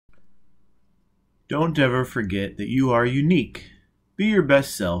Don't ever forget that you are unique. Be your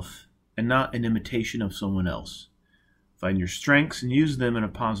best self and not an imitation of someone else. Find your strengths and use them in a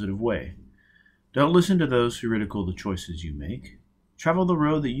positive way. Don't listen to those who ridicule the choices you make. Travel the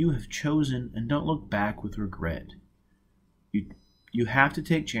road that you have chosen and don't look back with regret. You have to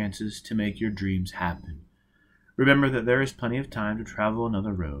take chances to make your dreams happen. Remember that there is plenty of time to travel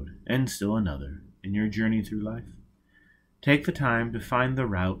another road, and still another, in your journey through life. Take the time to find the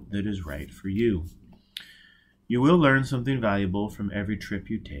route that is right for you. You will learn something valuable from every trip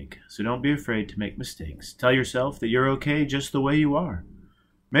you take, so don't be afraid to make mistakes. Tell yourself that you're okay just the way you are.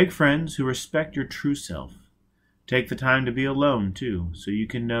 Make friends who respect your true self. Take the time to be alone, too, so you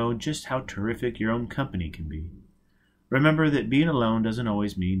can know just how terrific your own company can be. Remember that being alone doesn't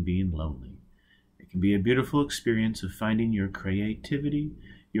always mean being lonely. It can be a beautiful experience of finding your creativity,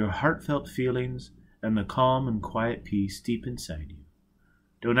 your heartfelt feelings, and the calm and quiet peace deep inside you.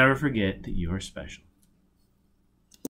 Don't ever forget that you are special.